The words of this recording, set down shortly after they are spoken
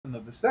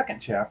the second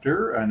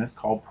chapter, and it's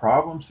called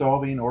Problem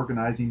Solving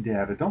Organizing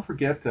Data. Don't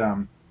forget,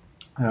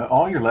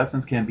 all your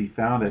lessons can be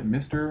found at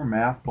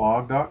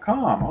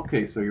Mrmathblog.com.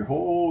 Okay, so your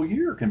whole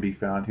year can be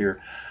found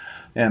here.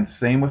 And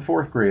same with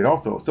fourth grade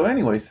also. So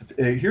anyways,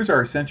 here's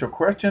our essential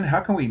question.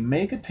 How can we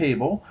make a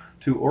table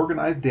to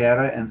organize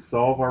data and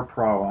solve our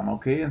problem?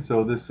 Okay, and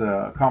so this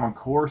Common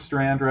Core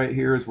strand right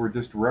here is we're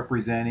just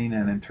representing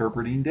and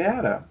interpreting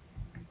data.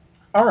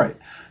 All right,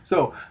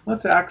 so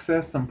let's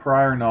access some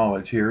prior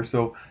knowledge here.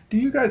 So do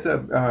you guys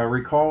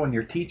recall when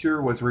your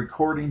teacher was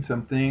recording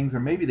some things, or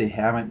maybe they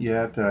haven't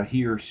yet,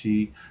 he or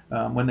she,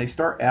 when they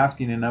start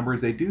asking the numbers,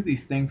 they do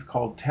these things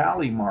called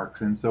tally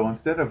marks. And so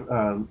instead of,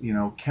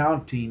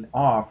 counting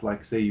off,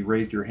 like say you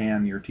raised your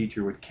hand, your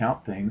teacher would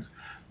count things,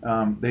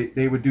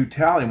 they would do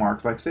tally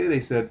marks. Like say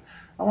they said,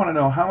 I want to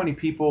know how many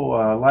people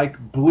like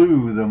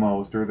blue the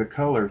most, or the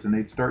colors, and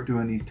they'd start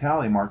doing these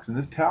tally marks. And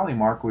this tally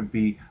mark would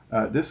be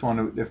this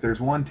one. If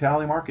there's one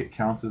tally mark, it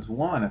counts as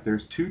one. If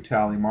there's two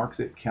tally marks,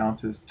 it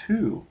counts as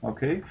two.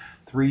 Okay,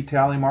 three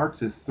tally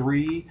marks is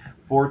three.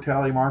 Four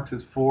tally marks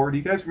is four. Do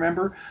you guys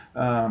remember,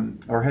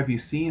 or have you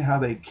seen how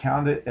they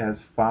count it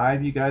as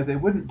five? You guys, they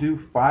wouldn't do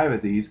five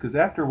of these because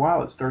after a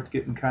while it starts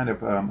getting kind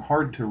of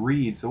hard to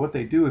read. So what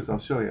they do is, I'll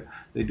show you.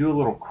 They do a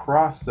little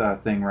cross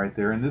thing right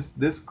there, and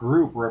this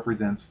group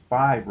represents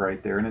five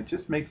right there, and it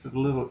just makes it a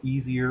little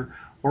easier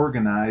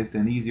organized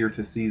and easier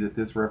to see that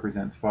this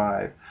represents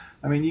five.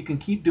 I mean, you can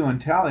keep doing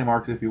tally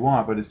marks if you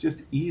want, but it's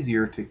just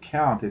easier to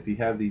count if you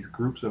have these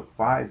groups of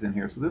fives in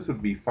here. So this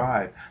would be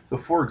five. So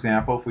for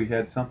example, if we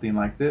had something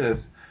like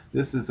this,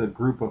 this is a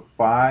group of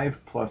five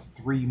plus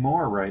three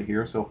more right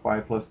here. So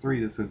five plus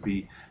three, this would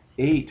be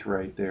eight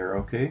right there,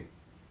 okay?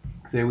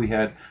 Say we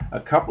had a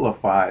couple of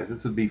fives.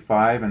 This would be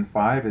 5 and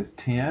 5 is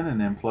 10, and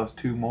then plus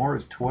 2 more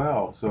is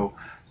 12. So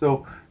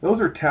those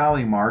are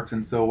tally marks,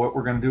 and so what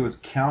we're going to do is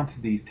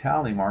count these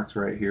tally marks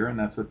right here, and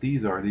that's what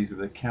these are. These are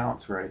the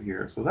counts right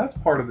here. So that's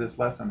part of this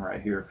lesson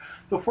right here.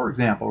 So for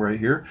example, right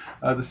here,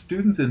 the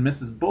students in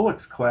Mrs.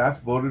 Bullock's class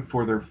voted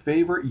for their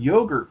favorite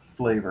yogurt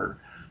flavor.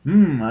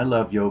 I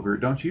love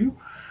yogurt, don't you?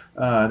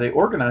 They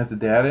organized the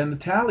data in the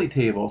tally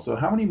table. So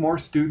how many more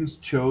students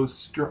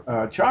chose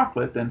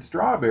chocolate than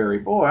strawberry?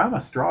 Boy, I'm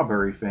a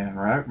strawberry fan,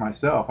 right?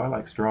 Myself, I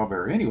like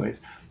strawberry.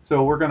 Anyways,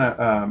 so we're going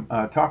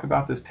to talk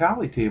about this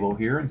tally table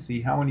here and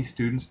see how many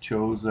students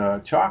chose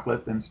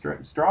chocolate than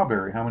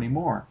strawberry. How many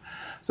more?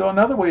 So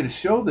another way to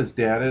show this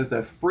data is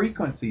a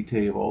frequency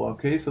table.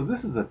 Okay, so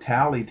this is a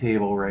tally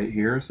table right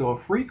here. So a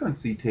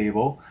frequency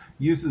table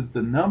uses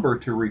the number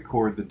to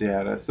record the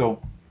data.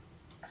 So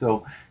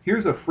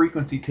here's a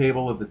frequency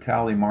table of the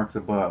tally marks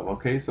above.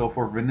 Okay, so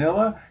for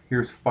vanilla,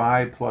 here's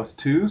 5 plus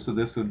 2, so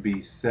this would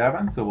be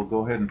 7. So we'll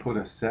go ahead and put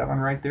a 7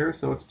 right there.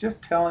 So it's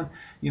just telling,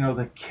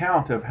 the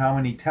count of how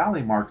many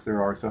tally marks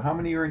there are. So how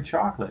many are in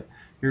chocolate?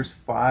 Here's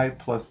 5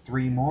 plus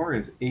 3 more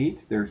is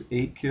 8. There's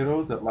 8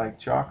 kiddos that like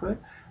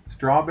chocolate.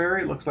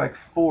 Strawberry, looks like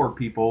 4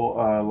 people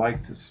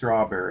liked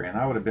strawberry, and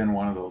I would have been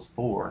one of those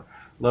 4.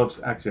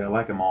 Actually, I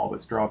like them all,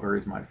 but strawberry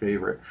is my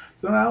favorite.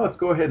 So now let's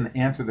go ahead and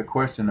answer the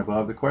question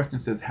above. The question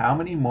says, how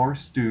many more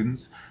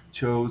students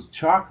chose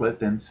chocolate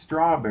than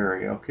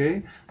strawberry?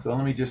 Okay, so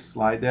let me just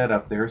slide that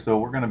up there. So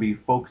we're going to be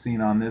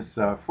focusing on this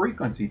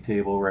frequency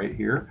table right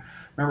here.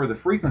 Remember, the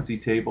frequency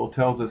table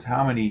tells us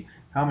how many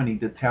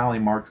the tally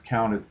marks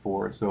counted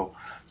for. So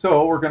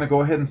we're going to go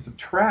ahead and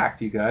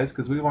subtract, you guys,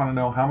 because we want to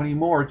know how many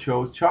more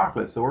chose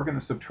chocolate. So we're going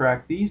to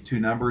subtract these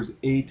two numbers,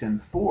 8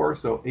 and 4.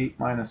 So 8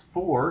 minus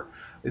 4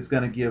 is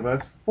going to give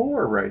us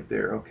 4 right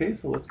there. Okay,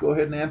 so let's go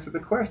ahead and answer the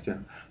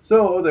question.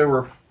 So there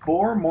were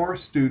 4 more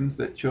students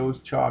that chose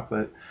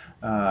chocolate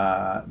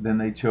than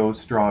they chose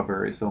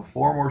strawberry. So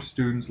 4 more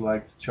students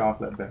liked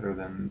chocolate better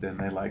than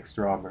they liked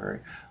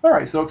strawberry. All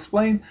right, so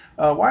explain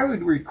why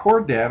would we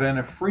record data in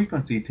a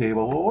frequency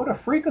table? Well, what a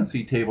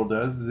frequency table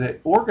does is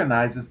it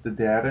organizes the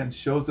data and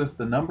shows us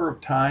the number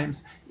of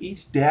times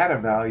each data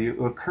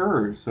value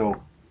occurs.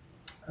 So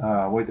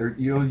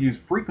you'll use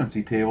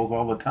frequency tables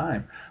all the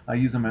time. I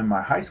use them in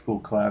my high school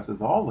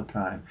classes all the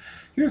time.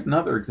 Here's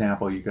another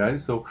example, you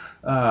guys. So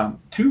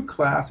 2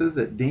 classes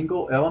at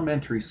Dingle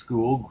Elementary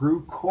School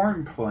grew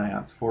corn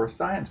plants for a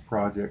science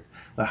project.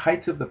 The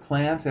heights of the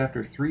plants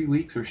after 3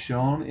 weeks are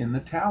shown in the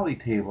tally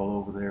table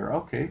over there.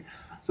 Okay,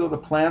 so the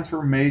plants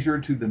were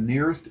measured to the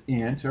nearest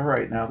inch. All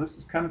right, now this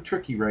is kind of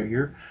tricky right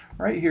here.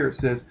 Right here it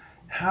says,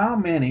 how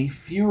many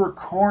fewer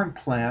corn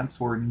plants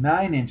were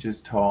 9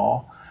 inches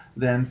tall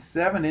than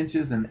 7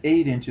 inches and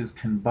 8 inches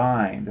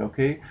combined?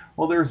 Okay,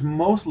 well, there's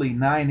mostly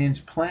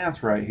 9-inch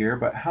plants right here,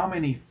 but how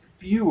many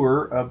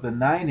fewer of the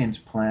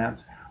 9-inch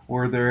plants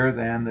were there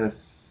than the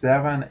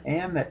 7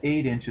 and the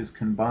 8 inches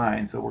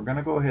combined? So we're going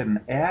to go ahead and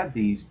add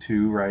these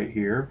two right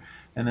here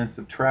and then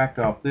subtract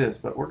off this,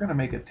 but we're going to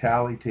make a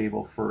tally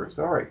table first.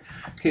 All right,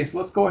 okay, so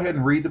let's go ahead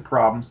and read the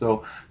problem.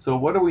 So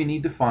what do we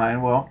need to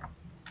find? Well,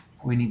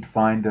 we need to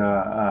find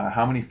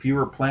how many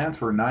fewer plants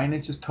were 9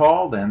 inches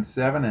tall than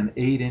 7 and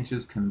 8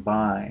 inches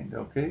combined.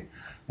 Okay,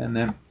 and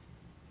then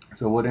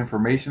so what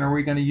information are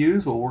we going to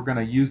use? Well, we're going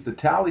to use the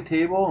tally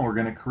table, and we're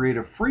going to create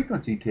a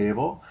frequency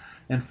table.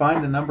 and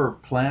find the number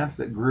of plants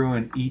that grew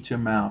in each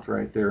amount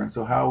right there. And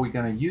so how are we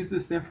going to use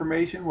this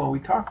information? Well, we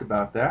talked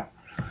about that.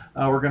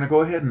 We're going to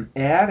go ahead and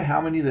add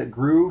how many that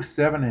grew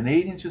 7 and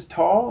 8 inches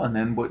tall, and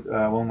then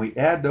when we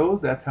add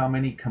those, that's how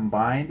many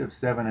combined of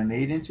 7 and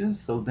 8 inches.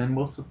 So then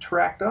we'll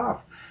subtract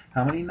off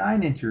how many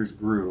 9 inches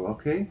grew.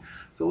 Okay,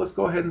 so let's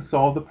go ahead and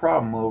solve the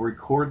problem. We'll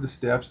record the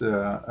steps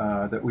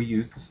that we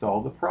used to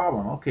solve the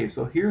problem. Okay,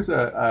 so here's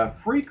a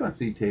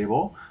frequency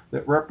table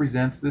that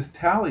represents this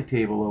tally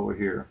table over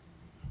here.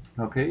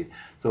 Okay,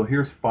 so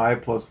here's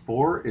 5 plus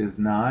 4 is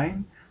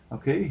 9.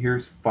 Okay,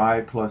 here's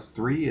 5 plus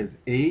 3 is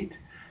 8.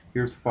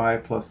 Here's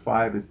 5 plus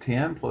 5 is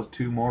 10, plus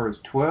 2 more is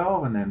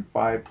 12, and then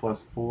 5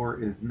 plus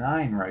 4 is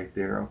 9 right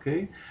there,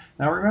 okay?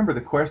 Now remember,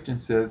 the question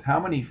says, how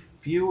many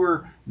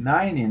fewer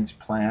 9-inch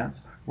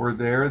plants were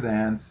there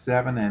than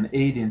 7 and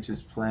 8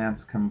 inches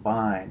plants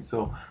combined?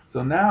 So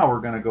now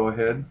we're going to go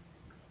ahead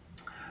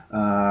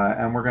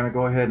and we're going to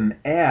go ahead and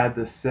add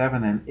the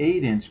 7 and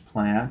 8 inch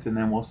plants, and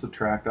then we'll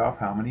subtract off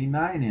how many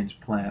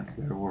 9-inch plants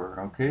there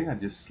were. Okay, I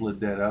just slid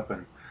that up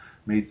and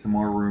made some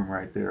more room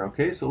right there.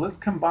 Okay, so let's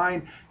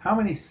combine how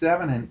many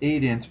 7 and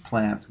 8 inch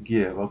plants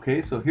give.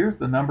 Okay, so here's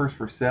the numbers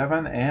for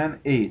 7 and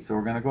 8. So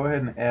we're going to go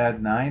ahead and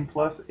add 9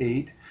 plus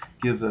 8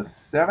 gives us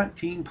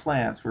 17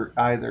 plants for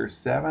either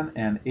 7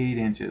 and 8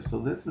 inches. So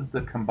this is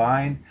the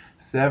combined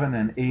 7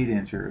 and 8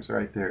 inchers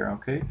right there.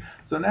 Okay,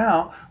 so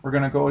now we're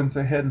going to go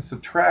ahead and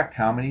subtract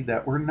how many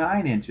that were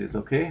 9 inches.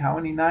 Okay, how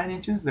many 9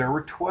 inches? There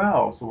were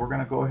 12. So we're going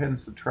to go ahead and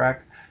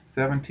subtract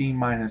 17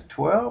 minus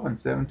 12, and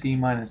 17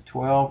 minus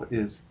 12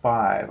 is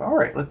 5. All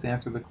right, let's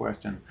answer the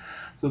question.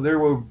 So there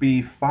will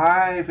be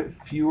 5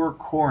 fewer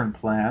corn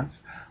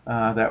plants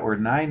that were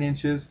 9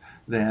 inches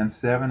than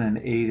 7 and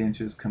 8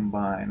 inches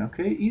combined.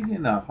 Okay, easy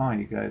enough, huh,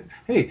 you guys?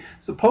 Hey,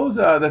 suppose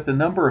that the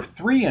number of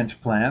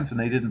 3-inch plants, and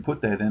they didn't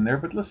put that in there,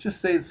 but let's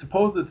just say,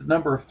 suppose that the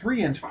number of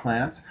 3-inch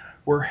plants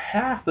were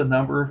half the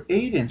number of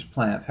 8-inch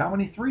plants. How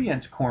many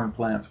 3-inch corn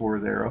plants were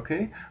there?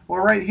 Okay,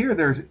 well, right here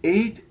there's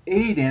 8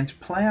 8-inch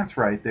plants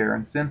right there,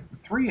 and since the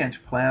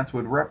 3-inch plants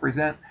would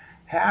represent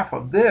half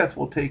of this,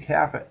 we'll take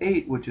half of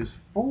 8, which is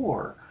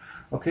 4.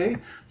 Okay,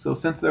 so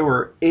since there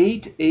were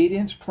 8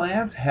 8-inch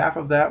plants, half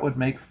of that would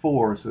make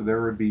 4, so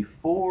there would be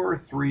 4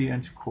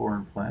 3-inch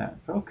corn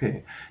plants.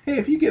 Okay, hey,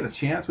 if you get a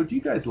chance, would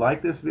you guys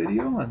like this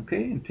video?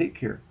 Okay, and take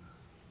care.